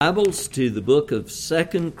Bibles to the book of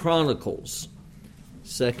 2 Chronicles.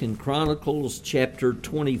 2 Chronicles chapter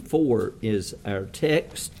 24 is our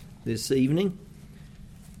text this evening.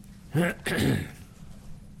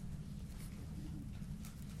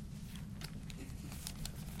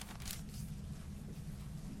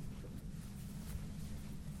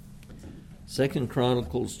 Second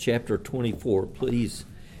Chronicles chapter 24. Please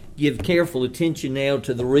give careful attention now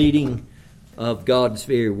to the reading of God's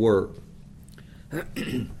very word.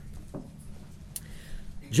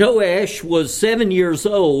 Joash was 7 years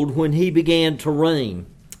old when he began to reign,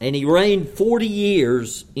 and he reigned 40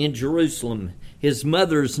 years in Jerusalem. His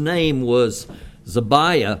mother's name was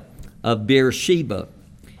Zebiah of Beersheba.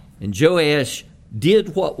 And Joash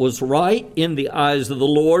did what was right in the eyes of the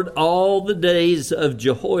Lord all the days of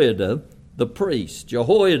Jehoiada the priest.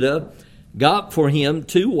 Jehoiada got for him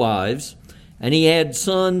 2 wives, and he had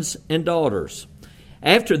sons and daughters.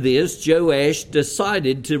 After this, Joash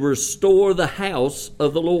decided to restore the house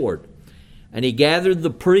of the Lord. And he gathered the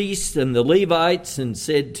priests and the Levites and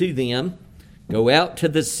said to them, "Go out to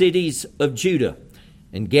the cities of Judah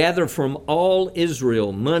and gather from all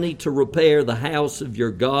Israel money to repair the house of your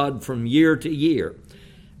God from year to year,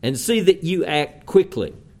 and see that you act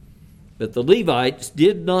quickly." But the Levites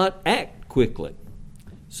did not act quickly.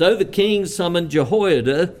 So the king summoned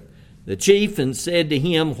Jehoiada, the chief, and said to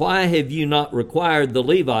him, "Why have you not required the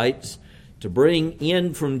Levites to bring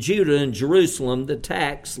in from Judah and Jerusalem the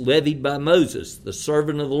tax levied by Moses, the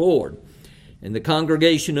servant of the Lord, and the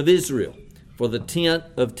congregation of Israel, for the tent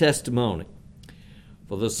of testimony?"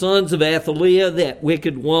 For the sons of Athaliah, that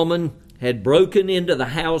wicked woman, had broken into the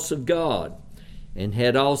house of God, and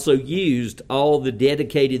had also used all the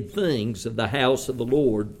dedicated things of the house of the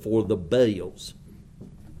Lord for the Baals.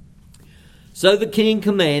 So the king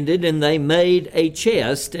commanded, and they made a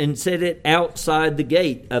chest and set it outside the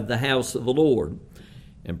gate of the house of the Lord.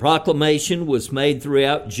 And proclamation was made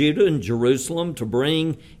throughout Judah and Jerusalem to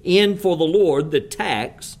bring in for the Lord the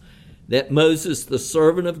tax that Moses, the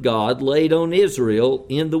servant of God, laid on Israel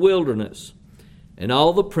in the wilderness. And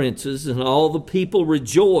all the princes and all the people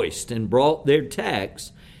rejoiced and brought their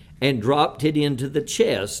tax and dropped it into the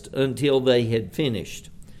chest until they had finished.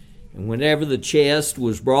 And whenever the chest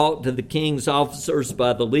was brought to the king's officers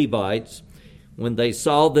by the Levites, when they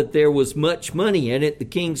saw that there was much money in it, the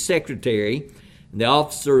king's secretary and the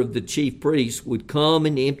officer of the chief priest would come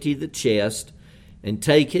and empty the chest and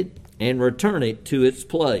take it and return it to its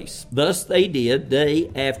place. Thus they did day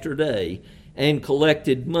after day and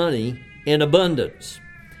collected money in abundance.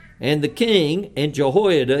 And the king and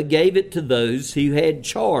Jehoiada gave it to those who had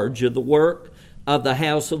charge of the work of the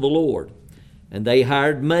house of the Lord. And they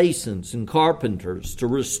hired masons and carpenters to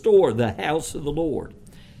restore the house of the Lord,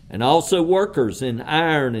 and also workers in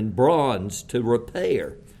iron and bronze to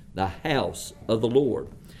repair the house of the Lord.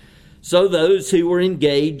 So those who were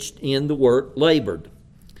engaged in the work labored,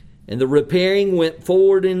 and the repairing went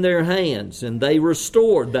forward in their hands, and they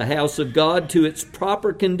restored the house of God to its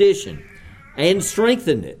proper condition and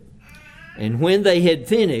strengthened it. And when they had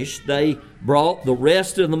finished, they brought the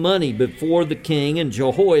rest of the money before the king and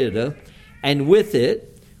Jehoiada, and with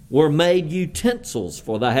it were made utensils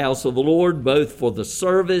for the house of the Lord, both for the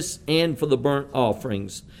service and for the burnt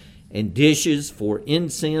offerings, and dishes for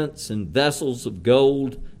incense, and vessels of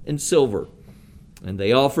gold and silver. And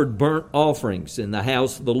they offered burnt offerings in the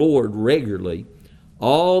house of the Lord regularly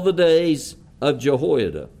all the days of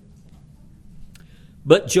Jehoiada.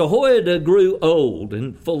 But Jehoiada grew old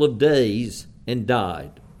and full of days and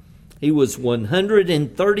died. He was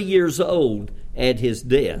 130 years old at his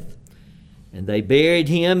death. And they buried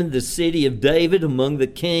him in the city of David among the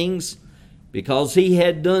kings, because he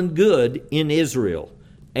had done good in Israel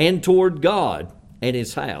and toward God and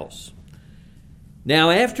his house. Now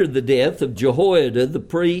after the death of Jehoiada,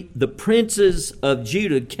 the princes of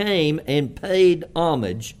Judah came and paid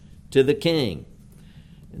homage to the king.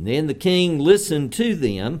 And then the king listened to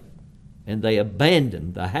them, and they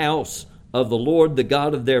abandoned the house of the Lord, the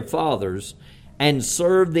God of their fathers, and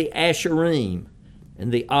served the Asherim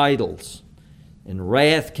and the idols. And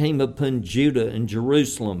wrath came upon Judah and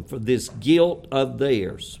Jerusalem for this guilt of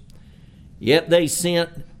theirs. Yet they sent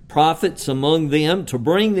prophets among them to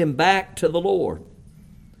bring them back to the Lord.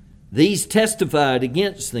 These testified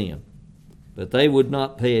against them, but they would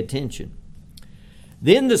not pay attention.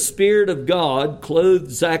 Then the Spirit of God clothed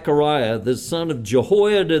Zechariah, the son of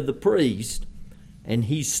Jehoiada the priest, and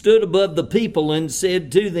he stood above the people and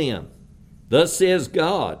said to them, "Thus says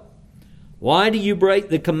God, why do you break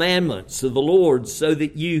the commandments of the Lord so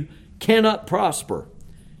that you cannot prosper?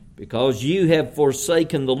 Because you have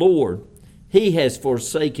forsaken the Lord, he has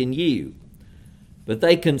forsaken you. But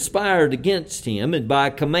they conspired against him, and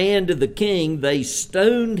by command of the king they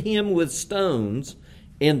stoned him with stones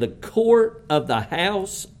in the court of the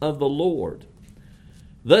house of the Lord.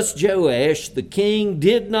 Thus Joash the king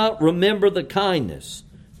did not remember the kindness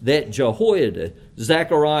that Jehoiada,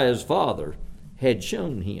 Zechariah's father, had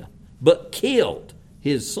shown him, but killed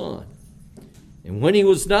his son. And when he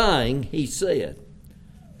was dying, he said,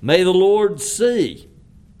 "May the Lord see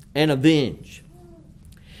and avenge."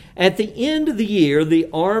 At the end of the year, the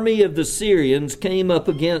army of the Syrians came up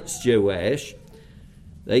against Joash.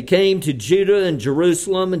 They came to Judah and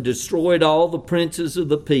Jerusalem and destroyed all the princes of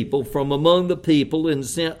the people from among the people and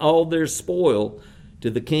sent all their spoil to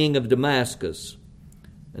the king of Damascus.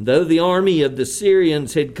 And though the army of the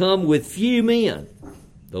Syrians had come with few men,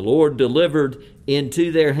 the Lord delivered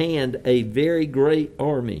into their hand a very great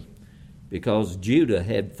army, because Judah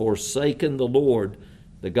had forsaken the Lord,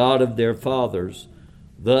 the God of their fathers.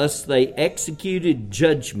 Thus they executed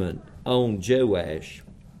judgment on Joash.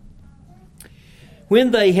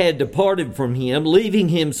 When they had departed from him, leaving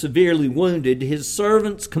him severely wounded, his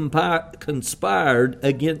servants conspired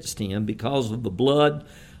against him because of the blood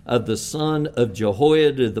of the son of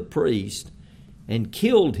Jehoiada the priest, and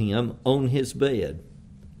killed him on his bed.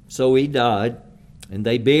 So he died, and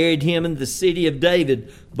they buried him in the city of David,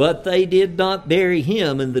 but they did not bury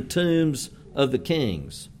him in the tombs of the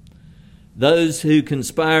kings. Those who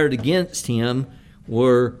conspired against him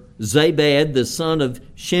were Zabad the son of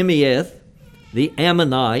Shimeath the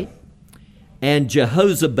Ammonite, and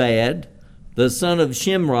Jehozabad the son of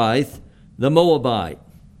Shimrith the Moabite.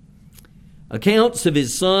 Accounts of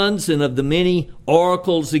his sons and of the many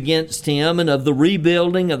oracles against him and of the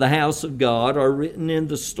rebuilding of the house of God are written in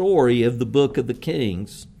the story of the book of the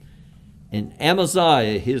Kings. And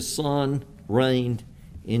Amaziah his son reigned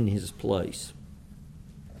in his place.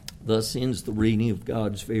 Thus ends the reading of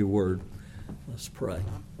God's very word. Let's pray.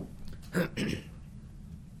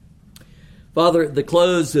 Father, at the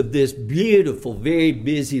close of this beautiful, very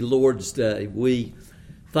busy Lord's Day, we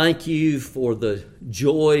thank you for the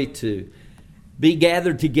joy to be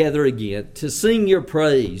gathered together again, to sing your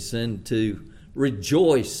praise and to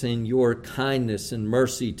rejoice in your kindness and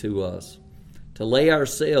mercy to us, to lay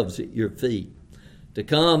ourselves at your feet, to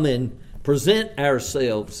come and present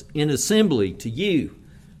ourselves in assembly to you,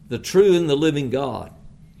 the true and the living God.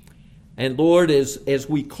 And Lord, as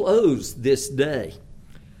we close this day,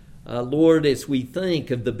 Lord, as we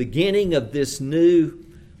think of the beginning of this new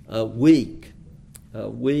week,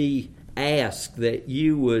 we ask that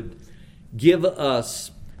you would give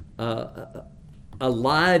us a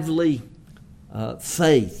lively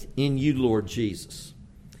faith in you, Lord Jesus,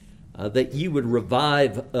 that you would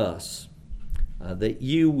revive us, that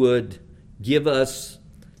you would give us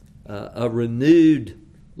a renewed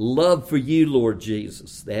love for you, Lord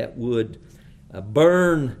Jesus, that would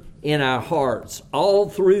burn in our hearts all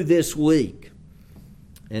through this week.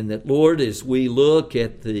 And that, Lord, as we look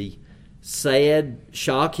at the sad,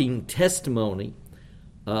 shocking testimony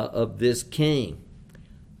of this king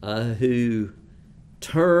who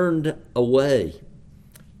turned away,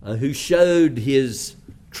 who showed his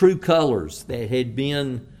true colors that had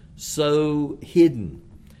been so hidden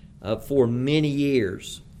for many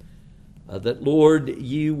years, that, Lord,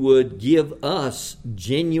 you would give us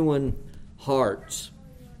genuine hearts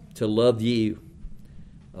to love you.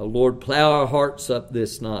 Lord, plow our hearts up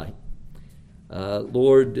this night.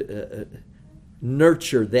 Lord,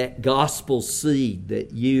 nurture that gospel seed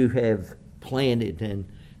that you have planted and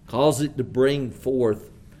cause it to bring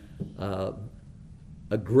forth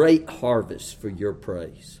a great harvest for your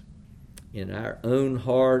praise in our own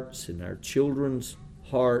hearts, in our children's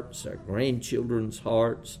hearts, our grandchildren's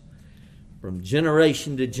hearts, from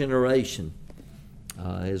generation to generation.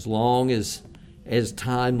 As long as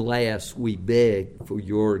time lasts, we beg for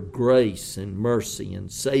your grace and mercy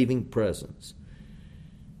and saving presence.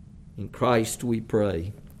 In Christ we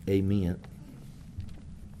pray. Amen.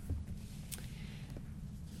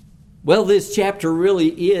 Well, this chapter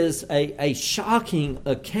really is a shocking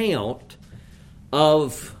account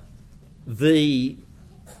of the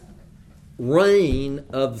reign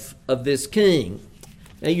of this king.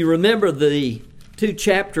 Now, you remember the two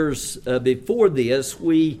chapters before this,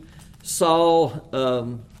 we saw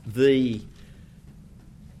the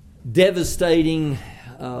devastating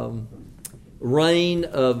reign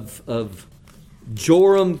of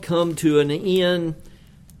Joram come to an end.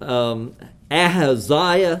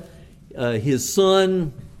 Ahaziah, his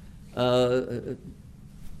son,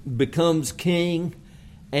 becomes king,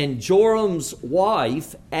 and Joram's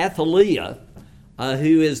wife, Athaliah,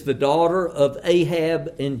 who is the daughter of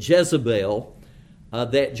Ahab and Jezebel,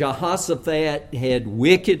 that Jehoshaphat had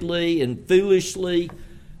wickedly and foolishly,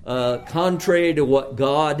 contrary to what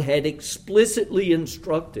God had explicitly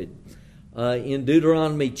instructed in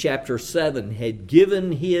Deuteronomy chapter 7, had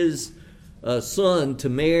given his son to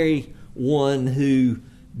marry one who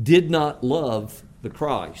did not love the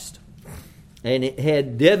Christ. And it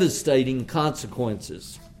had devastating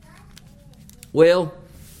consequences. Well,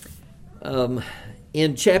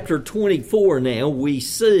 in chapter 24 now, we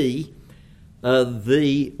see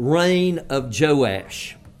the reign of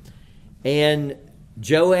Joash. And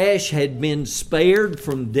Joash had been spared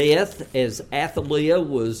from death as Athaliah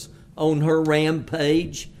was on her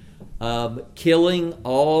rampage, killing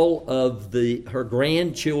all of her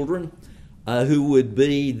grandchildren who would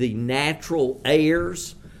be the natural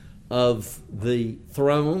heirs of the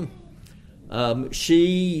throne.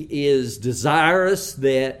 She is desirous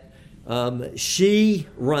that she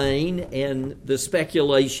reign, and the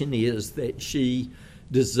speculation is that she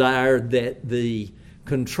desired that the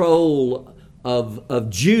control of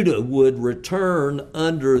Judah would return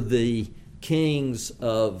under the kings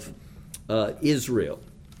of Israel.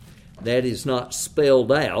 That is not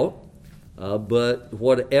spelled out, but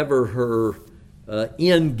whatever her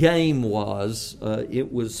end game was,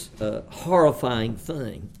 it was a horrifying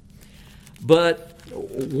thing. But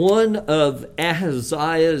one of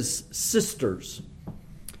Ahaziah's sisters,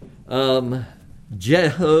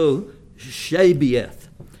 Jehoshabeath,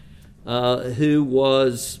 who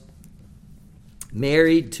was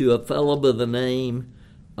married to a fellow by the name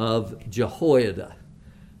of Jehoiada,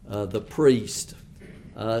 the priest,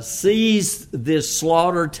 sees this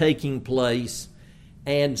slaughter taking place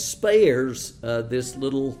and spares this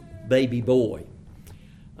little baby boy.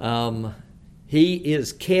 He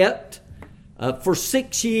is kept for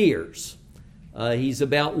 6 years. He's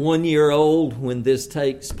about 1 year old when this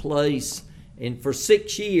takes place, and for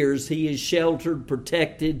 6 years he is sheltered,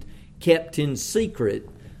 protected, kept in secret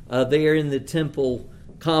there in the temple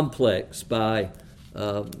complex by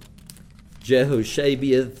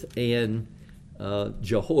Jehoshabeath and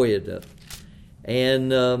Jehoiada.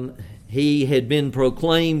 And he had been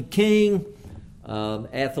proclaimed king.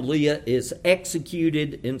 Athaliah is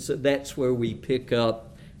executed, and so that's where we pick up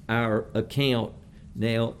our account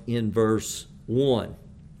now in verse 1.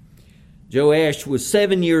 Joash was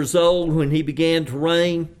 7 years old when he began to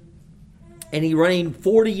reign, and he reigned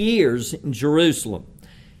 40 years in Jerusalem.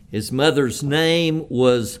 His mother's name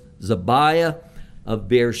was Zabiah of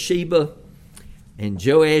Beersheba, and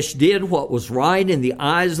Joash did what was right in the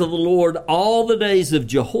eyes of the Lord all the days of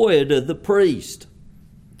Jehoiada the priest.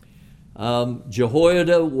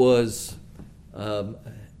 Jehoiada was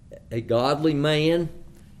a godly man,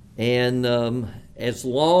 and as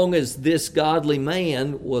long as this godly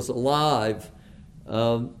man was alive,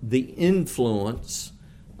 the influence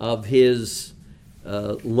of his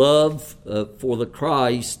love for the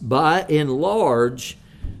Christ, by and large,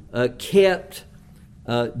 kept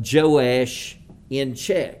Joash in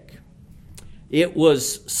check. It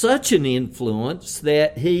was such an influence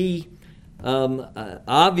that he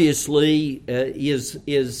obviously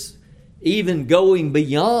is even going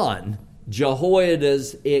beyond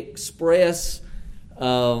Jehoiada's express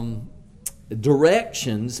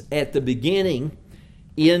directions at the beginning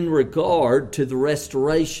in regard to the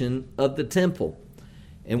restoration of the temple.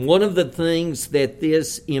 And one of the things that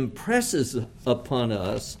this impresses upon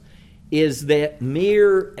us is that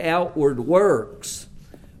mere outward works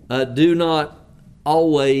do not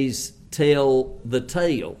always tell the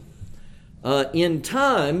tale. In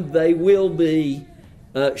time, they will be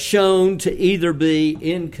shown to either be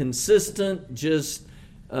inconsistent, just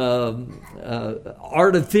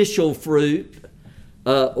artificial fruit,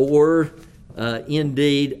 or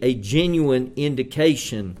indeed a genuine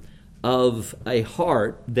indication of a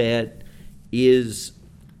heart that is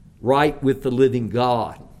right with the living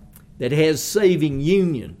God, that has saving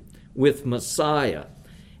union with Messiah.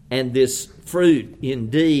 And this fruit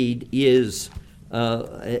indeed is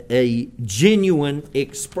a genuine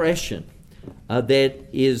expression that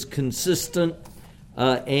is consistent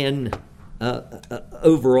and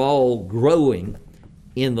overall growing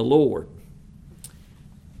in the Lord.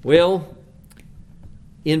 Well,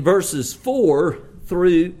 in verses 4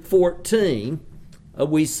 through 14,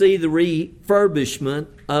 we see the refurbishment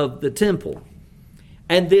of the temple.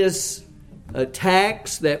 And this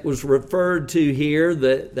tax that was referred to here,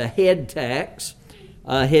 the head tax,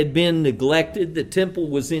 had been neglected. The temple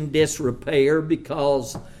was in disrepair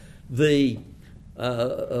because the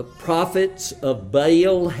prophets of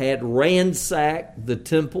Baal had ransacked the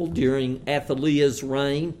temple during Athaliah's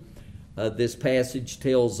reign, this passage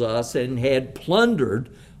tells us, and had plundered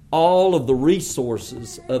all of the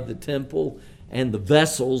resources of the temple and the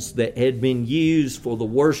vessels that had been used for the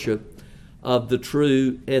worship of the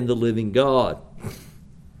true and the living God.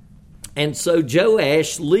 And so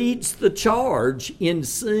Joash leads the charge in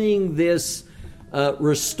seeing this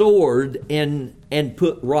restored and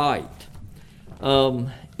put right.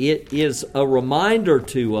 It is a reminder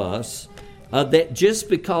to us that just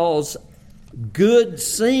because good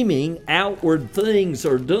seeming outward things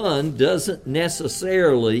are done doesn't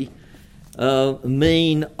necessarily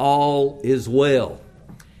mean all is well.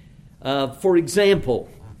 For example,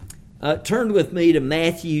 turn with me to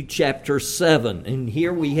Matthew chapter 7, and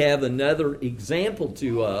here we have another example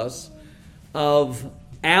to us of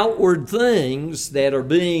outward things that are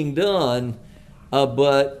being done,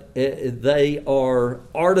 but they are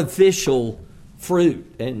artificial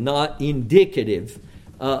fruit and not indicative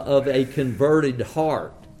of a converted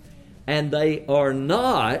heart. And they are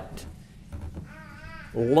not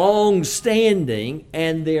long-standing,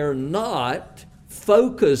 and they're not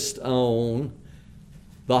focused on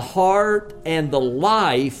the heart and the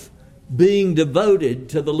life being devoted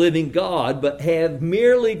to the living God, but have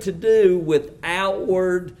merely to do with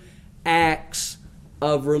outward acts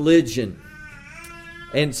of religion.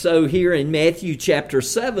 And so here in Matthew chapter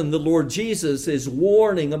 7, the Lord Jesus is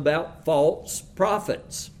warning about false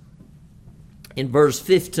prophets. In verse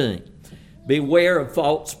 15, beware of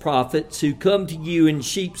false prophets who come to you in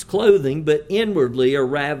sheep's clothing, but inwardly are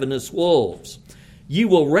ravenous wolves. You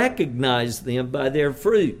will recognize them by their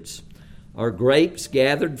fruits. Are grapes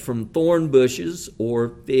gathered from thorn bushes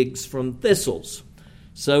or figs from thistles?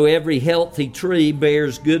 So every healthy tree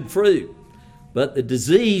bears good fruit, but the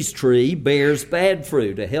diseased tree bears bad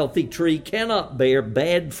fruit. A healthy tree cannot bear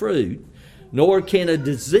bad fruit, nor can a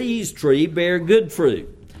diseased tree bear good fruit.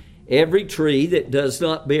 Every tree that does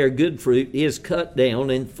not bear good fruit is cut down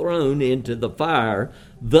and thrown into the fire.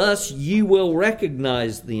 Thus you will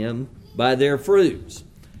recognize them by their fruits.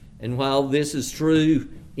 And while this is true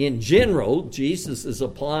in general, Jesus is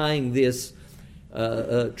applying this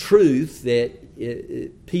truth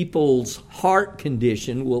that people's heart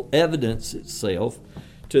condition will evidence itself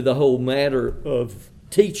to the whole matter of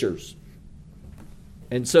teachers.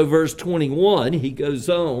 And so verse 21, he goes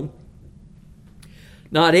on,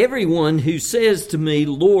 not everyone who says to me,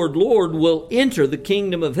 Lord, Lord, will enter the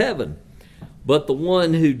kingdom of heaven, but the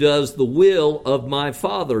one who does the will of my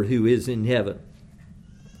Father who is in heaven.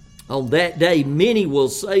 On that day, many will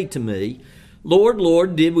say to me, Lord,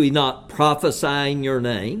 Lord, did we not prophesy in your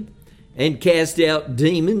name, and cast out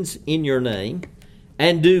demons in your name,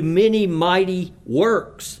 and do many mighty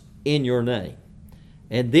works in your name?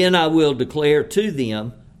 And then I will declare to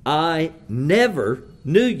them, I never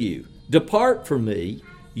knew you. Depart from me,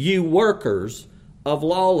 you workers of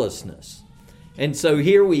lawlessness. And so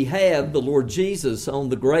here we have the Lord Jesus on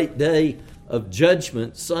the great day of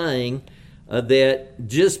judgment saying that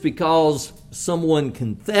just because someone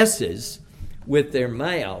confesses with their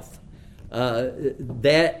mouth,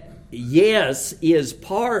 that yes is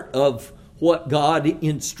part of what God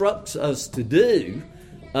instructs us to do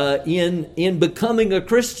in becoming a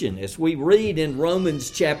Christian. As we read in Romans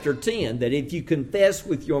chapter 10, that if you confess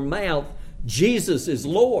with your mouth Jesus is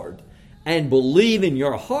Lord and believe in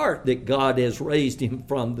your heart that God has raised him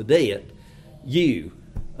from the dead, you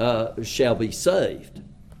shall be saved.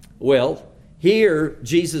 Well, here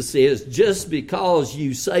Jesus says just because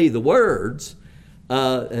you say the words,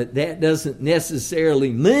 that doesn't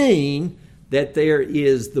necessarily mean that there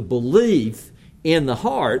is the belief in the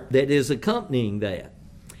heart that is accompanying that.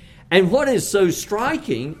 And what is so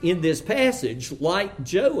striking in this passage, like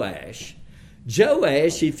Joash,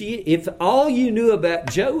 if all you knew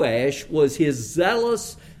about Joash was his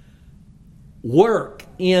zealous work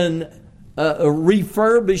in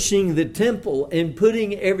refurbishing the temple and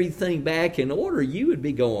putting everything back in order, you would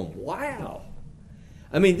be going, wow.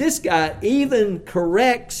 I mean, this guy even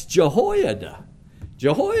corrects Jehoiada.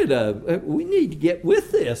 Jehoiada, we need to get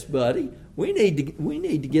with this, buddy. We need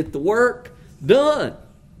to get the work done.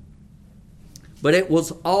 But it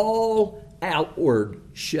was all outward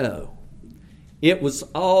show. It was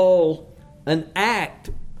all an act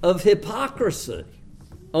of hypocrisy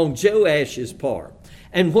on Joash's part.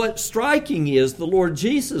 And what's striking is the Lord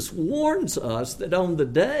Jesus warns us that on the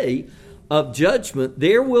day of judgment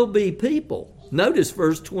there will be people. Notice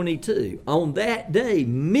verse 22. On that day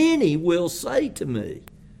many will say to me,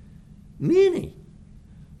 many,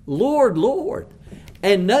 Lord, Lord.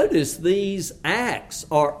 And notice these acts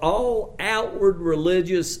are all outward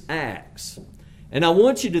religious acts. And I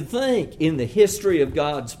want you to think in the history of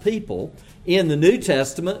God's people, in the New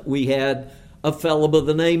Testament, we had a fellow by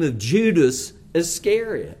the name of Judas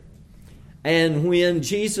Iscariot. And when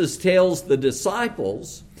Jesus tells the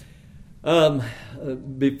disciples,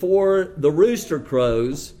 before the rooster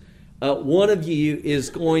crows, one of you is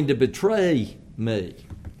going to betray me.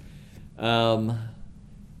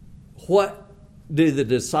 What do the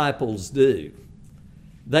disciples do?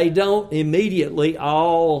 They don't immediately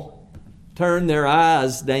all turn their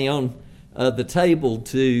eyes down the table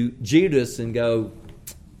to Judas and go,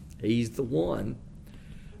 he's the one.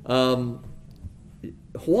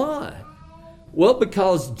 Why? Well,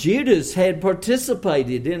 because Judas had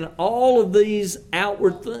participated in all of these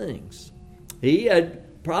outward things. He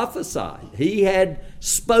had prophesied. He had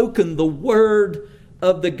spoken the word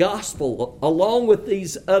of the gospel along with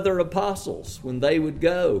these other apostles when they would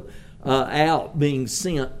go out being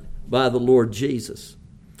sent by the Lord Jesus.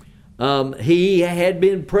 He had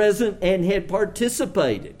been present and had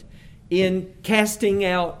participated in casting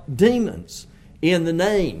out demons in the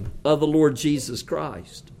name of the Lord Jesus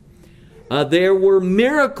Christ. There were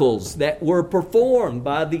miracles that were performed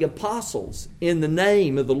by the apostles in the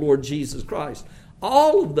name of the Lord Jesus Christ.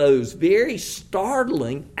 All of those very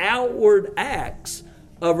startling outward acts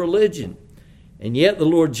of religion. And yet the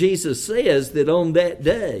Lord Jesus says that on that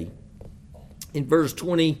day, in verse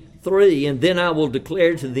 23, and then I will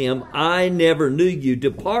declare to them, I never knew you.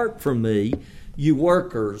 Depart from me, you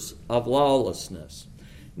workers of lawlessness.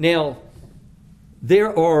 Now,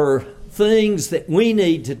 there are things that we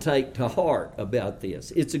need to take to heart about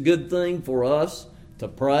this. It's a good thing for us to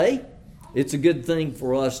pray. It's a good thing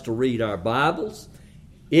for us to read our Bibles.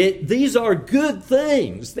 These are good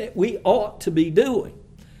things that we ought to be doing.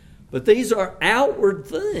 But these are outward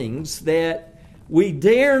things that we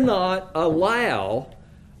dare not allow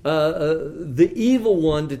the evil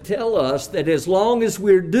one to tell us that as long as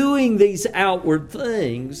we're doing these outward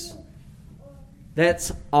things,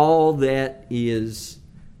 that's all that is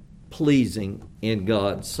pleasing in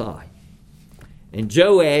God's sight. And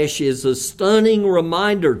Joash is a stunning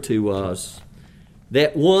reminder to us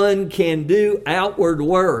that one can do outward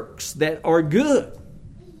works that are good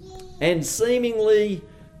and seemingly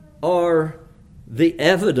are the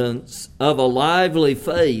evidence of a lively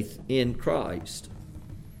faith in Christ.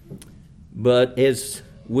 But as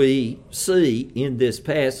we see in this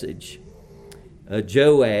passage,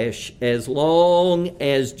 Joash, as long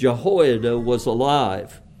as Jehoiada was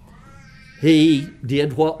alive, he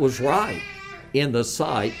did what was right in the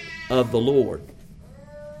sight of the Lord.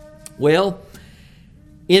 Well,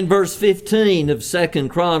 in verse 15 of 2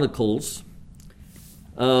 Chronicles,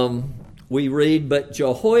 we read, But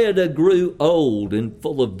Jehoiada grew old and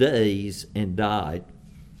full of days and died.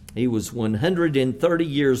 He was 130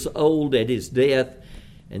 years old at his death,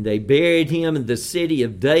 and they buried him in the city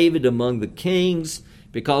of David among the kings,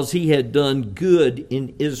 because he had done good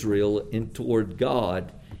in Israel and toward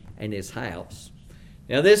God and his house.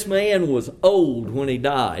 Now, this man was old when he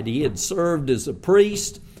died. He had served as a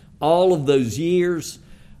priest all of those years,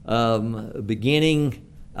 beginning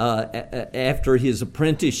after his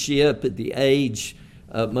apprenticeship at the age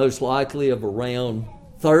most likely of around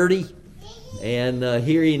 30. And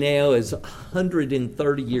here he now is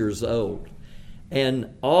 130 years old.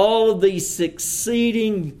 And all of these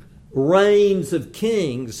succeeding reigns of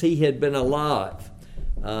kings, he had been alive.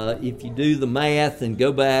 If you do the math and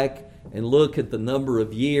go back and look at the number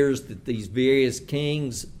of years that these various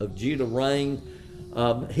kings of Judah reigned,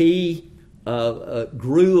 he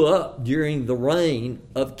grew up during the reign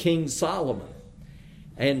of King Solomon.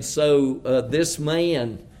 And so this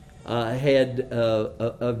man had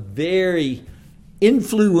a very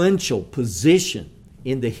influential position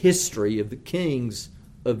in the history of the kings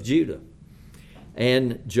of Judah.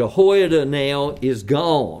 And Jehoiada now is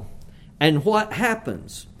gone. And what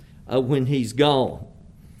happens when he's gone?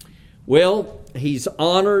 Well, he's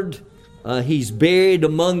honored. He's buried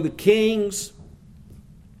among the kings.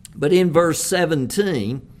 But in verse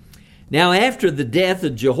 17, now after the death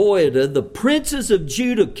of Jehoiada, the princes of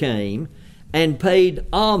Judah came and paid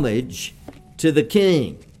homage to the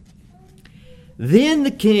king. Then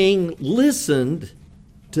the king listened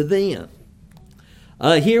to them.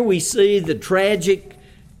 Here we see the tragic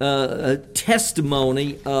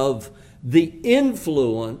testimony of the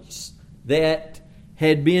influence that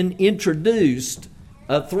had been introduced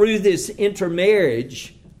through this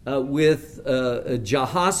intermarriage with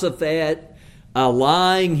Jehoshaphat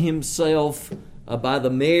allying himself by the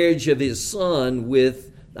marriage of his son with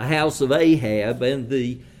the house of Ahab, and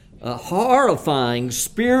the horrifying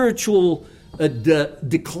spiritual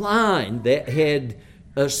decline that had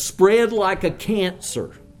spread like a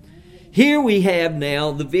cancer. Here we have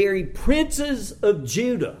now the very princes of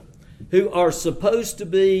Judah, who are supposed to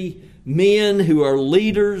be men who are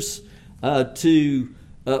leaders to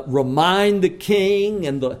remind the king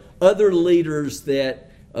and the other leaders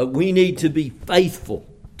that we need to be faithful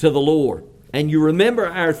to the Lord. And you remember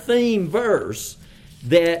our theme verse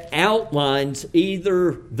that outlines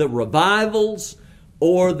either the revivals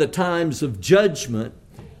or the times of judgment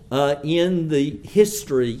in the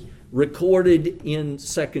history recorded in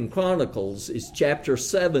 2 Chronicles is chapter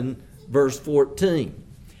 7, verse 14.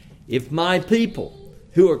 If my people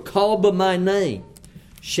who are called by my name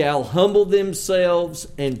shall humble themselves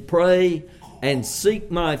and pray and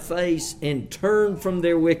seek my face and turn from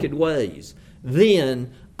their wicked ways,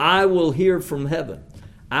 then I will hear from heaven.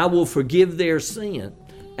 I will forgive their sin,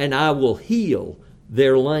 and I will heal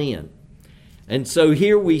their land. And so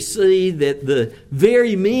here we see that the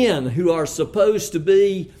very men who are supposed to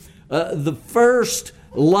be the first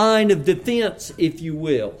line of defense, if you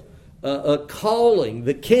will, calling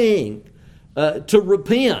the king to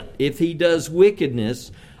repent if he does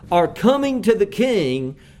wickedness, are coming to the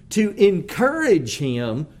king to encourage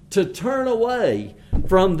him to turn away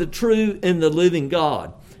from the true and the living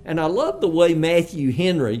God. And I love the way Matthew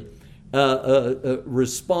Henry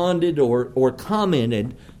responded or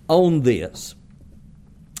commented on this.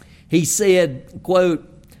 He said, quote,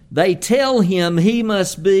 "They tell him he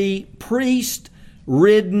must be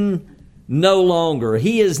priest-ridden no longer.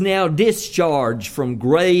 He is now discharged from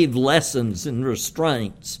grave lessons and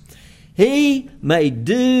restraints. He may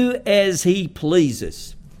do as he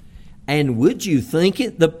pleases." And would you think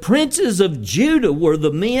it, the princes of Judah were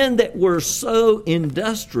the men that were so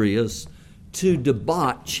industrious to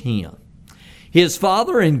debauch him. His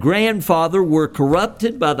father and grandfather were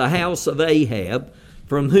corrupted by the house of Ahab,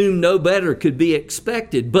 from whom no better could be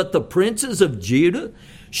expected. But the princes of Judah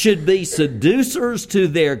should be seducers to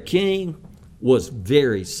their king was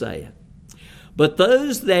very sad. But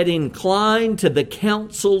those that incline to the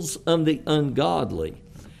counsels of the ungodly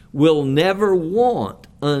will never want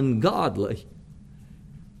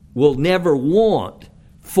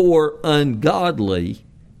for ungodly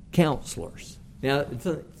counselors. Now,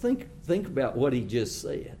 think about what he just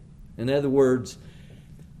said. In other words,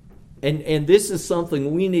 and this is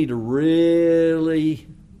something we need to really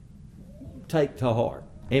take to heart,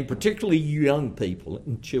 and particularly you young people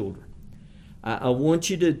and children. I want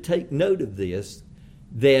you to take note of this,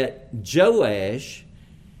 that Joash,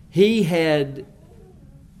 he had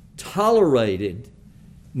tolerated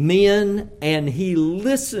men and he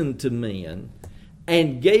listened to men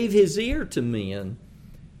and gave his ear to men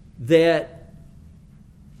that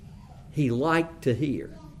he liked to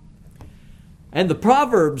hear. And the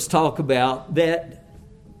Proverbs talk about that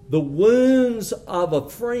the wounds of a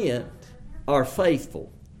friend are faithful,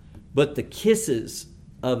 but the kisses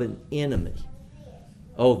of an enemy,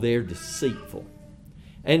 they're deceitful.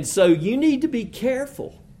 And so you need to be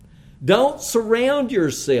careful. Don't surround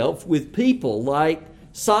yourself with people like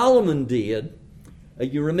Solomon did.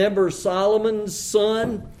 You remember Solomon's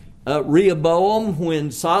son, Rehoboam?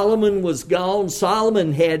 When Solomon was gone,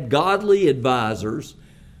 Solomon had godly advisors.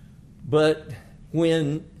 But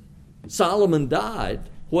when Solomon died,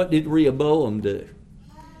 what did Rehoboam do?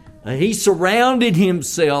 He surrounded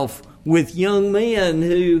himself with young men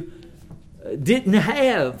who didn't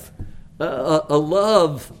have a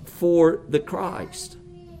love for the Christ.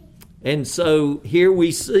 And so here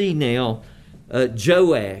we see now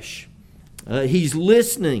Joash. He's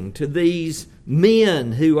listening to these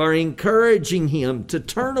men who are encouraging him to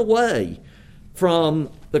turn away from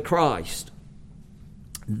the Christ.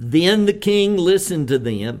 Then the king listened to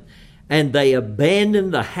them, and they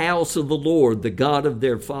abandoned the house of the Lord, the God of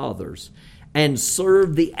their fathers, and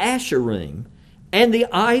served the Asherim and the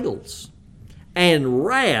idols. And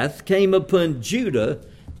wrath came upon Judah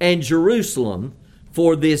and Jerusalem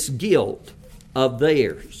for this guilt of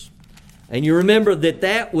theirs. And you remember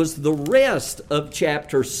that was the rest of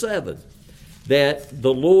chapter 7, that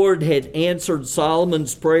the Lord had answered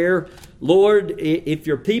Solomon's prayer. Lord, if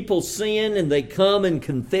your people sin and they come and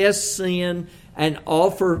confess sin and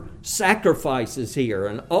offer sacrifices here,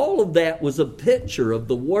 and all of that was a picture of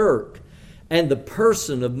the work and the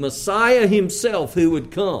person of Messiah himself who would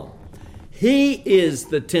come. He is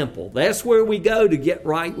the temple. That's where we go to get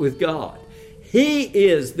right with God. He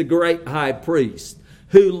is the great high priest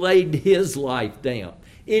who laid his life down.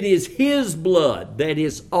 It is his blood that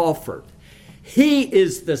is offered. He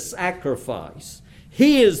is the sacrifice.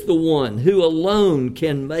 He is the one who alone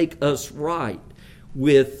can make us right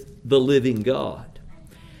with the living God.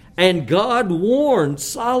 And God warned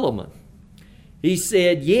Solomon. He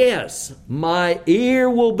said, yes, my ear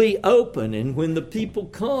will be open, and when the people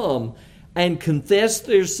come and confess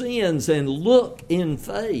their sins and look in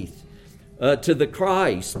faith to the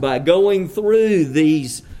Christ by going through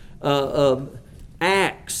these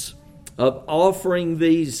acts of offering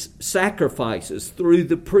these sacrifices through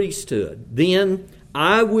the priesthood, then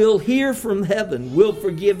I will hear from heaven, will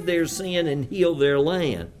forgive their sin and heal their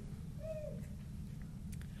land.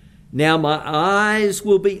 Now my eyes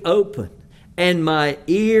will be open and my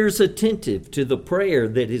ears attentive to the prayer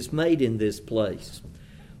that is made in this place.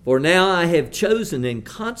 For now I have chosen and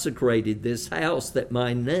consecrated this house that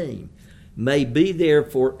my name may be there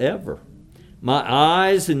forever. My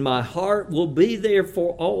eyes and my heart will be there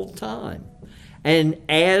for all time. And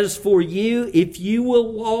as for you, if you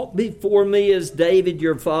will walk before me as David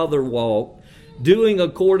your father walked, doing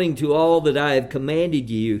according to all that I have commanded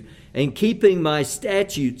you, and keeping my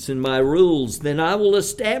statutes and my rules, then I will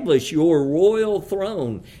establish your royal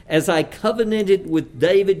throne, as I covenanted with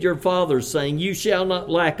David your father, saying, you shall not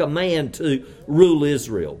lack a man to rule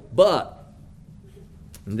Israel. But,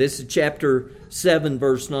 and this is chapter 7,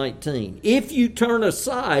 verse 19, if you turn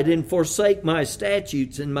aside and forsake my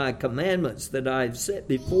statutes and my commandments that I have set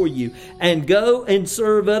before you, and go and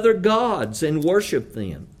serve other gods and worship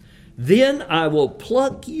them, then I will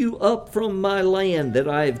pluck you up from my land that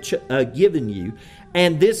I have given you,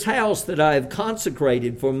 and this house that I have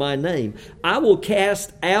consecrated for my name. I will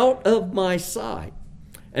cast out of my sight,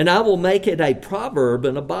 and I will make it a proverb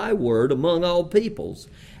and a byword among all peoples.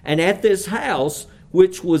 And at this house,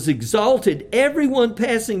 which was exalted, everyone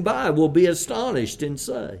passing by will be astonished and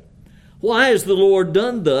say, why has the Lord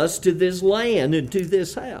done thus to this land and to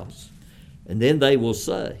this house? And then they will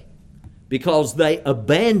say, because they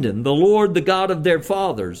abandoned the Lord, the God of their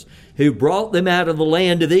fathers, who brought them out of the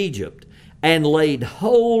land of Egypt, and laid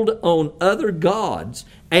hold on other gods,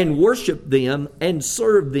 and worshiped them, and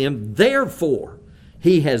served them. Therefore,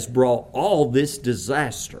 he has brought all this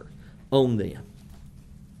disaster on them.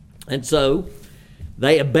 And so,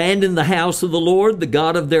 they abandoned the house of the Lord, the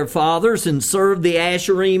God of their fathers, and served the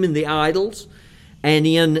Asherim and the idols. And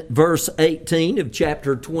in verse 18 of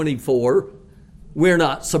chapter 24, we're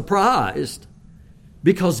not surprised,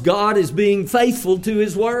 because God is being faithful to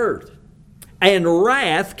his word. And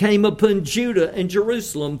wrath came upon Judah and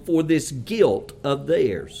Jerusalem for this guilt of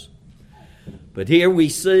theirs. But here we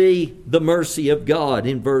see the mercy of God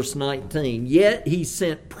in verse 19. Yet he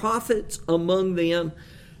sent prophets among them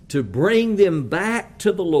to bring them back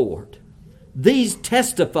to the Lord. These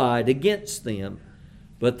testified against them,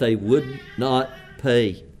 but they would not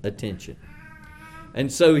pay attention. And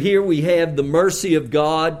so here we have the mercy of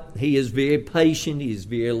God. He is very patient. He is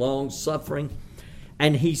very long-suffering.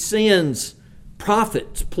 And he sends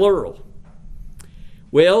prophets, plural.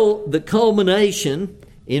 Well, the culmination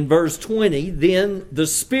in verse 20, then the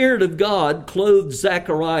Spirit of God clothed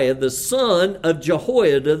Zechariah, the son of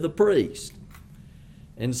Jehoiada the priest.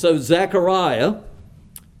 And so Zechariah,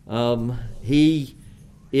 he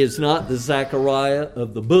is not the Zechariah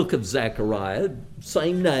of the book of Zechariah,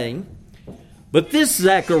 same name. But this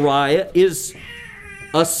Zechariah is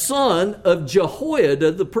a son of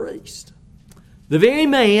Jehoiada the priest, the very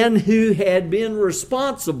man who had been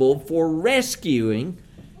responsible for rescuing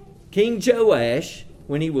King Joash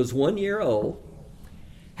when he was 1 year old,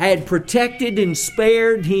 had protected and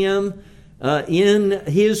spared him in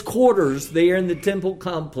his quarters there in the temple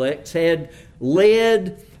complex, had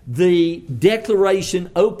led the declaration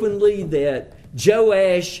openly that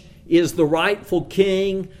Joash is the rightful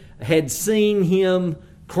king, had seen him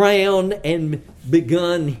crowned and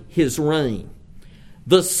begun his reign.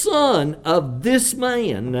 The son of this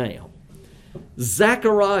man now,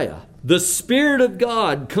 Zechariah, the Spirit of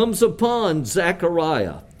God comes upon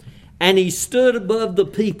Zechariah, and he stood above the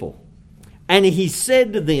people, and he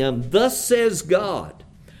said to them, thus says God,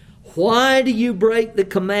 why do you break the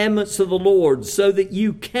commandments of the Lord so that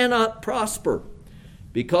you cannot prosper?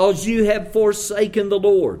 Because you have forsaken the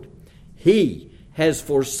Lord. He has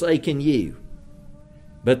forsaken you.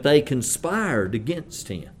 But they conspired against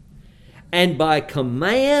him. And by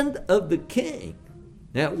command of the king,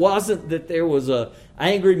 now it wasn't that there was an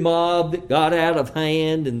angry mob that got out of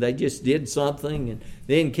hand and they just did something and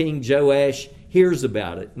then King Joash hears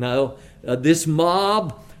about it. No, this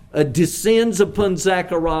mob descends upon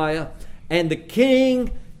Zechariah, and the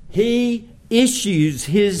king, he issues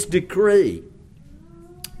his decree.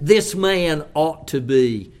 This man ought to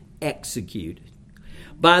be executed.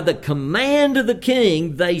 By the command of the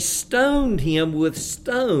king, they stoned him with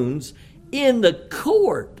stones in the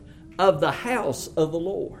court of the house of the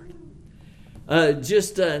Lord.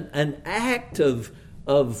 Just an act of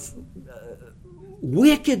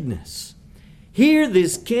wickedness. Here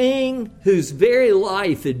this king, whose very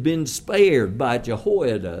life had been spared by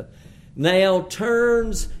Jehoiada, now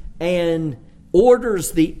turns and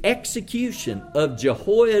orders the execution of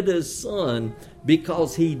Jehoiada's son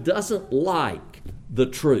because he doesn't like the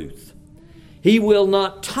truth. He will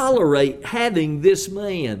not tolerate having this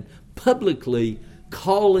man publicly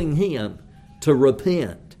calling him to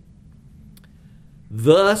repent.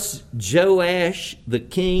 Thus Joash the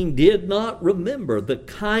king did not remember the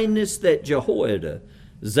kindness that Jehoiada,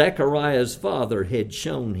 Zechariah's father, had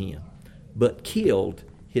shown him, but killed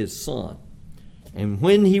his son. And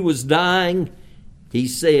when he was dying, he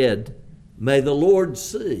said, "May the Lord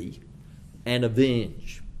see and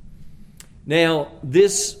avenge." Now,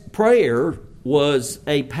 this prayer was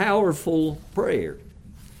a powerful prayer.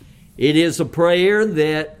 It is a prayer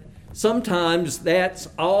that sometimes that's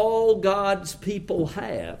all God's people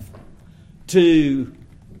have to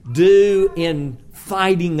do in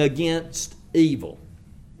fighting against evil.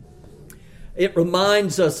 It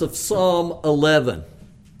reminds us of Psalm 11.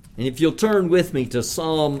 And if you'll turn with me to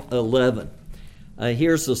Psalm 11,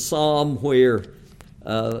 here's a psalm where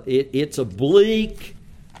it's a bleak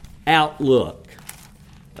outlook.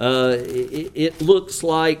 It looks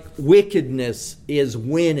like wickedness is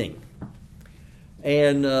winning.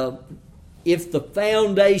 And if the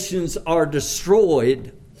foundations are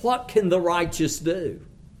destroyed, what can the righteous do?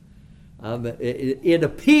 It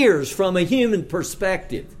appears from a human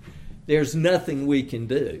perspective, there's nothing we can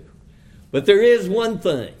do. But there is one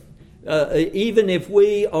thing. Even if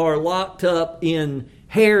we are locked up in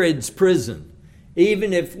Herod's prison,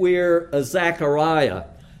 even if we're a Zechariah,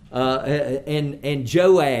 and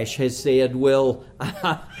Joash has said, well,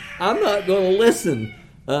 I'm not going to listen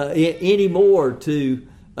anymore to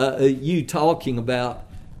you talking about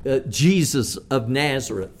Jesus of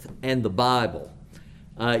Nazareth and the Bible.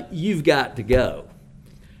 You've got to go.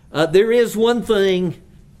 There is one thing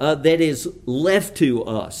that is left to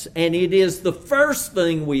us, and it is the first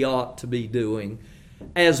thing we ought to be doing,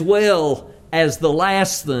 as well as the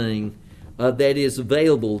last thing that is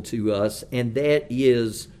available to us, and that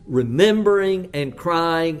is remembering and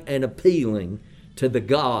crying and appealing to the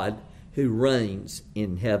God who reigns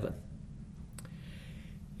in heaven.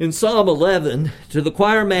 In Psalm 11, to the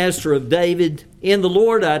choir master of David, "In the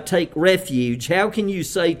Lord I take refuge. How can you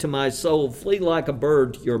say to my soul, flee like a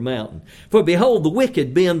bird to your mountain? For behold, the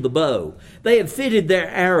wicked bend the bow. They have fitted their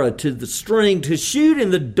arrow to the string to shoot in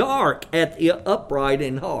the dark at the upright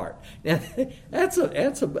in heart." Now, that's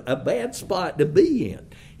a bad spot to be in.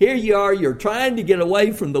 Here you are, you're trying to get away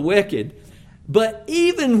from the wicked, but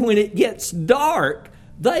even when it gets dark,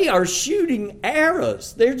 they are shooting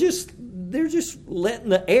arrows. They're just letting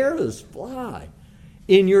the arrows fly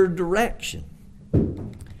in your direction.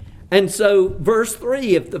 And so, verse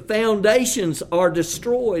 3, if the foundations are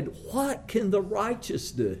destroyed, what can the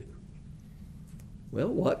righteous do? Well,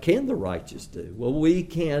 what can the righteous do? Well, we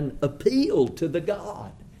can appeal to the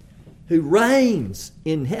God who reigns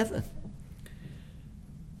in heaven.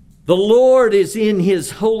 The Lord is in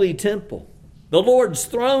his holy temple. The Lord's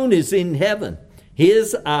throne is in heaven.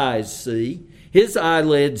 His eyes see. His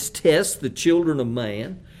eyelids test the children of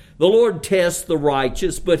man. The Lord tests the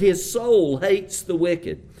righteous, but his soul hates the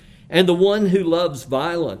wicked and the one who loves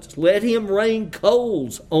violence. Let him rain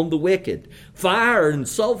coals on the wicked. Fire and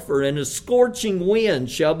sulfur and a scorching wind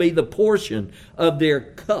shall be the portion of their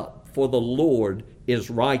cup, for the Lord is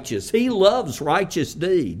righteous. He loves righteous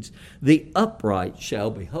deeds. The upright shall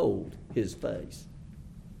behold his face.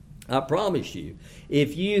 I promise you,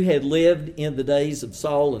 if you had lived in the days of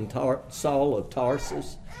Saul of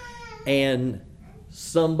Tarsus, and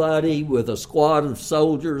somebody with a squad of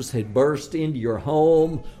soldiers had burst into your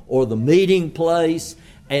home or the meeting place,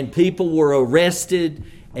 and people were arrested,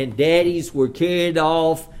 and daddies were carried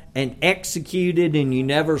off and executed, and you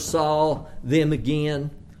never saw them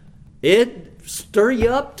again, it'd stir you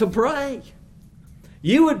up to pray.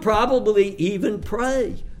 You would probably even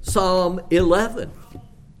pray Psalm 11.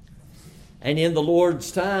 And in the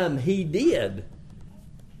Lord's time, he did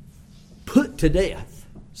put to death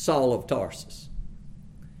Saul of Tarsus.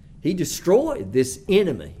 He destroyed this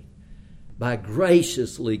enemy by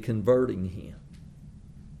graciously converting him.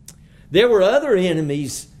 There were other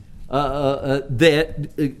enemies that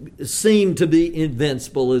seemed to be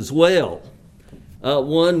invincible as well.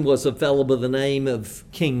 One was a fellow by the name of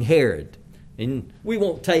King Herod. And we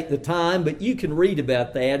won't take the time, but you can read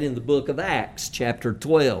about that in the book of Acts, chapter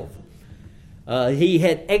 12. He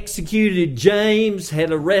had executed James,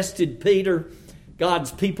 had arrested Peter.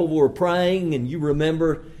 God's people were praying, and you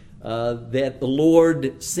remember that the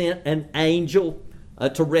Lord sent an angel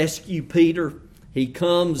to rescue Peter. He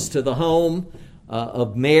comes to the home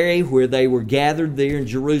of Mary, where they were gathered there in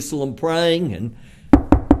Jerusalem praying, and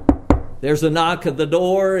there's a knock at the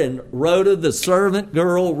door, and Rhoda, the servant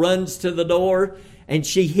girl, runs to the door, and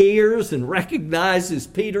she hears and recognizes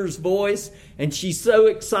Peter's voice, and she's so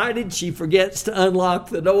excited she forgets to unlock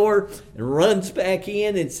the door and runs back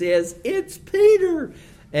in and says, "It's Peter."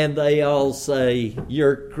 And they all say,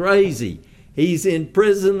 "You're crazy. He's in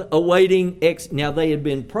prison awaiting Now, they had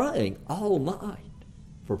been praying all night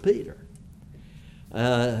for Peter.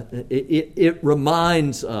 It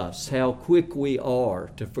reminds us how quick we are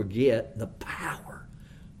to forget the power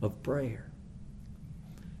of prayer.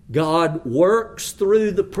 God works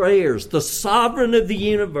through the prayers, the sovereign of the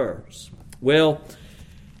universe. Well,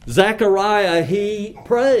 Zechariah, he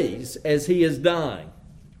prays as he is dying.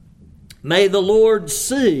 May the Lord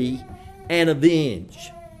see and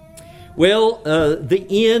avenge. Well, the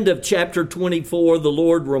end of chapter 24, the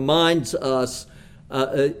Lord reminds us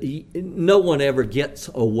no one ever gets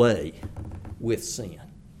away with sin.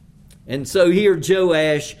 And so here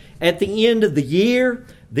Joash, at the end of the year,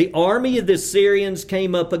 the army of the Syrians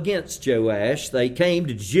came up against Joash. They came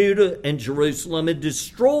to Judah and Jerusalem and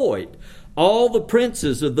destroyed all the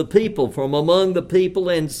princes of the people from among the people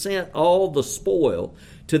and sent all the spoil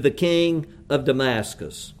to the king of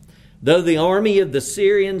Damascus. Though the army of the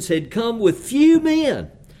Syrians had come with few men,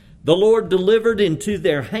 the Lord delivered into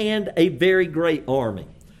their hand a very great army,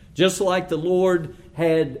 just like the Lord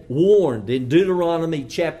had warned in Deuteronomy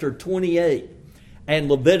chapter 28 and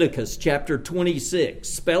Leviticus chapter 26,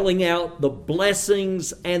 spelling out the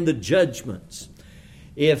blessings and the judgments.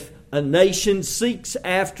 If a nation seeks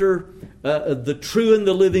after the true and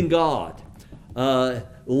the living God,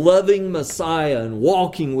 loving Messiah and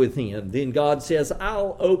walking with Him, then God says,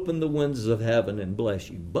 I'll open the windows of heaven and bless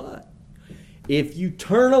you. But if you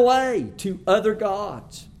turn away to other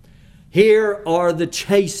gods, here are the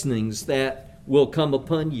chastenings that will come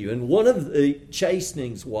upon you. And one of the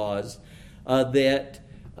chastenings was that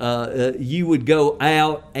you would go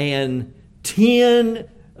out and 10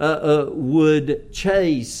 would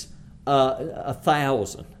chase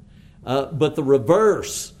 1,000. But the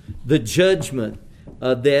reverse, the judgment,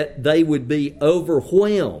 that they would be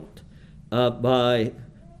overwhelmed by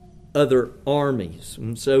other armies.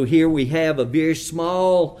 And so here we have a very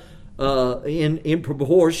small, in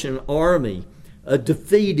proportion, army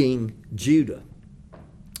defeating Judah.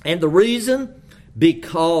 And the reason?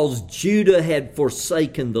 Because Judah had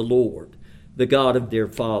forsaken the Lord, the God of their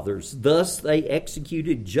fathers. Thus they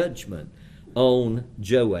executed judgment on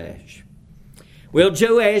Joash. Well,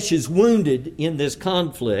 Joash is wounded in this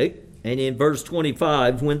conflict. And in verse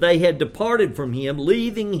 25, when they had departed from him,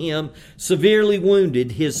 leaving him severely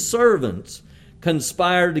wounded, his servants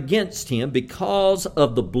conspired against him because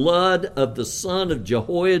of the blood of the son of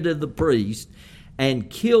Jehoiada the priest, and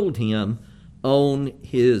killed him on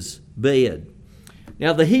his bed.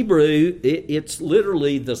 Now the Hebrew, it's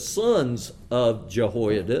literally the sons of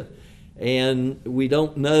Jehoiada, and we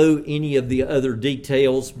don't know any of the other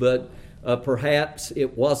details, but perhaps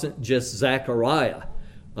it wasn't just Zechariah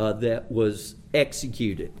that was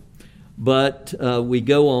executed. But we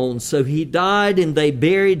go on. So he died, and they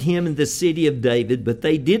buried him in the city of David, but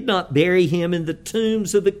they did not bury him in the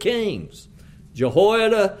tombs of the kings.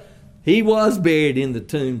 Jehoiada, he was buried in the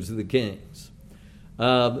tombs of the kings.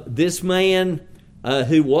 This man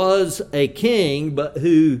who was a king, but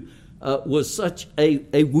who was such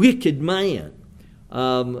a wicked man,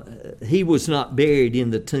 he was not buried in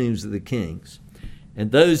the tombs of the kings. And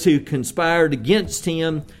those who conspired against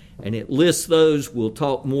him, and it lists those, we'll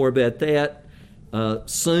talk more about that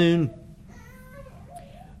soon.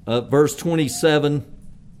 Verse 27,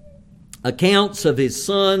 accounts of his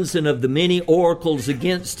sons and of the many oracles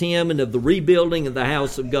against him and of the rebuilding of the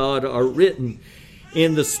house of God are written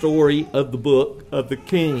in the story of the book of the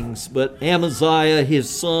Kings. But Amaziah, his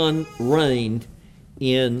son, reigned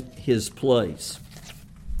in his place.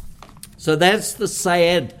 So that's the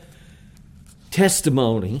sad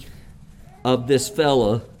testimony of this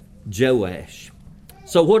fellow Joash.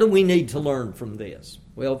 So what do we need to learn from this?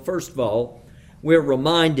 Well, first of all, we're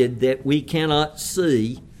reminded that we cannot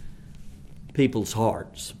see people's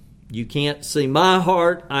hearts. You can't see my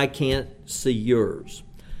heart, I can't see yours.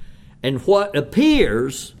 And what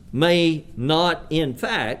appears may not, in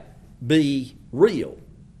fact, be real.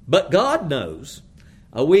 But God knows.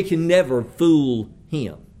 We can never fool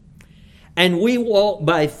Him. And we walk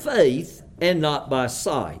by faith and not by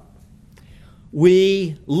sight.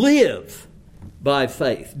 We live by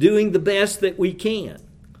faith, doing the best that we can.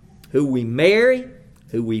 Who we marry,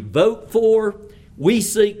 who we vote for, we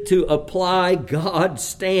seek to apply God's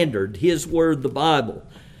standard, His Word, the Bible,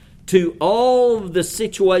 to all of the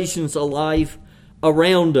situations of life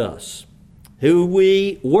around us. Who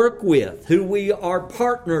we work with, who we are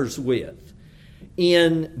partners with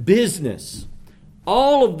in business.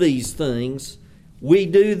 All of these things we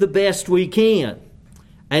do the best we can.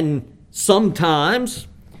 And sometimes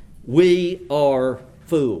we are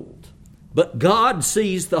fooled. But God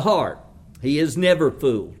sees the heart. He is never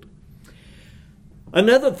fooled.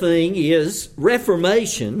 Another thing is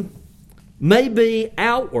reformation may be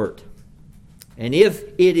outward. And if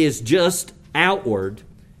it is just outward,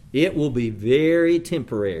 it will be very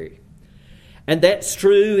temporary. And that's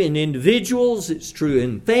true in individuals, it's true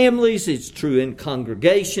in families, it's true in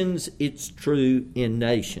congregations, it's true in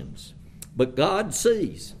nations. But God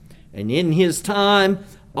sees, and in His time,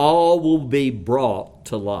 all will be brought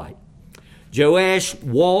to light. Joash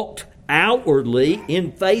walked outwardly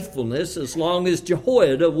in faithfulness as long as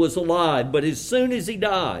Jehoiada was alive, but as soon as he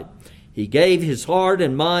died, he gave his heart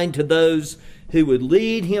and mind to those who would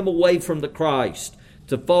lead him away from the Christ,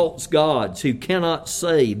 to false gods who cannot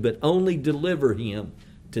save but only deliver him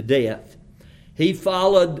to death. He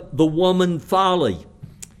followed the woman folly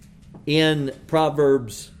in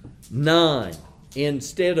Proverbs 9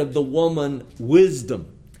 instead of the woman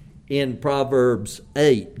wisdom in Proverbs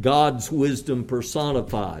 8, God's wisdom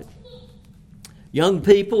personified. Young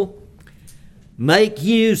people, make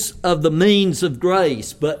use of the means of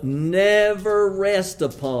grace, but never rest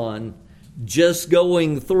upon just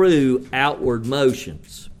going through outward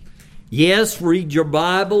motions. Yes, read your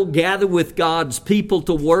Bible, gather with God's people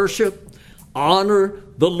to worship, honor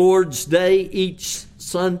the Lord's Day each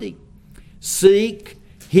Sunday, seek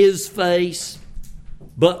His face.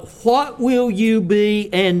 But what will you be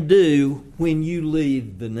and do when you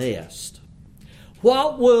leave the nest?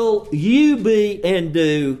 What will you be and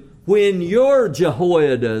do when your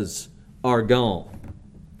Jehoiadas are gone?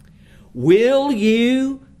 Will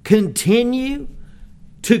you continue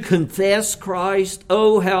to confess Christ?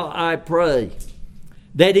 Oh, how I pray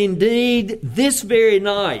that indeed this very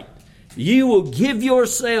night you will give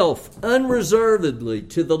yourself unreservedly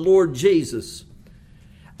to the Lord Jesus,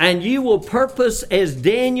 and you will purpose as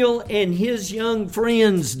Daniel and his young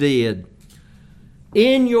friends did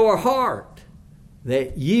in your heart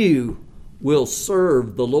that you will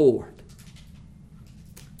serve the Lord.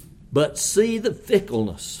 But see the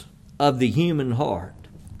fickleness of the human heart.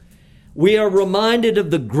 We are reminded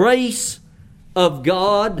of the grace of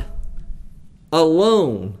God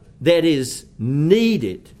alone that is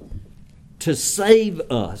needed to save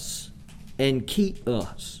us and keep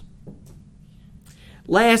us.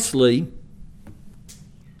 Lastly,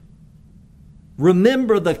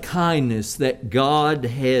 remember the kindness that God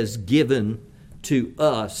has given to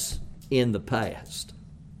us in the past.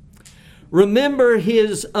 Remember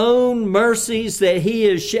His own mercies that He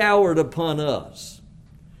has showered upon us.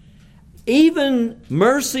 Even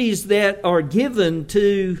mercies that are given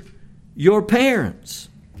to your parents.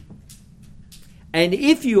 And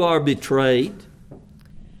if you are betrayed,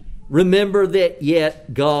 remember that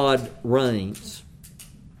yet God reigns.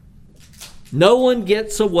 No one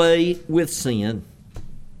gets away with sin.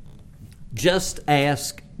 Just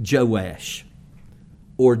ask Joash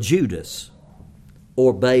or Judas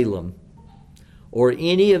or Balaam or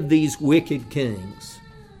any of these wicked kings.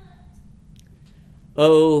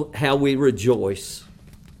 Oh, how we rejoice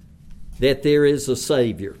that there is a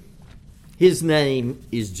Savior. His name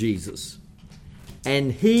is Jesus.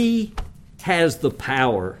 And He has the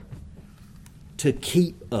power to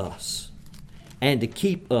keep us and to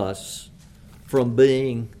keep us from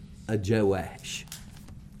being a Joash.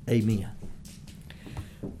 Amen.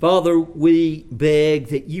 Father, we beg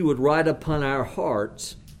that you would write upon our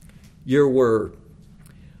hearts your word.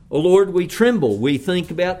 Oh Lord, we tremble. We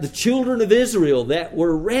think about the children of Israel that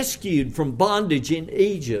were rescued from bondage in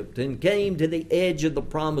Egypt and came to the edge of the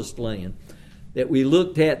promised land that we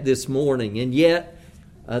looked at this morning. And yet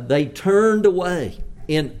they turned away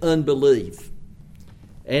in unbelief.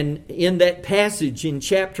 And in that passage in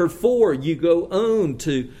chapter 4, you go on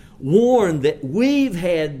to warn that we've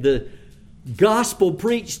had the gospel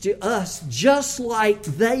preached to us just like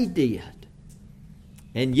they did.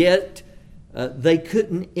 And yet they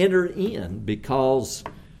couldn't enter in because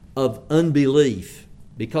of unbelief,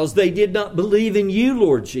 because they did not believe in you,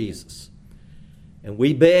 Lord Jesus. And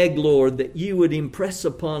we beg, Lord, that you would impress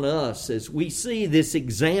upon us as we see this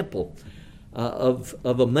example of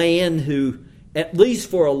a man who, at least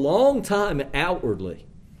for a long time outwardly,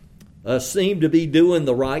 seemed to be doing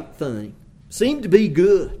the right thing, seemed to be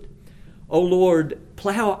good. Oh Lord,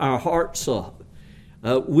 plow our hearts up.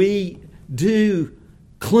 We do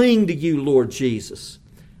cling to you, Lord Jesus.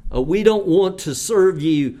 We don't want to serve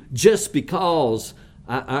you just because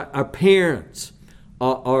our parents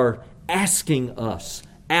are asking us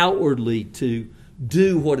outwardly to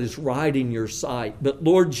do what is right in your sight. But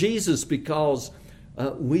Lord Jesus, because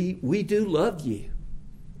we do love you.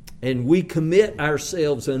 And we commit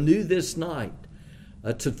ourselves anew this night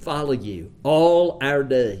to follow you all our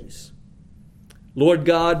days. Lord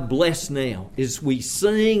God, bless now as we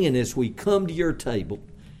sing and as we come to your table.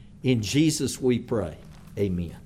 In Jesus we pray. Amen.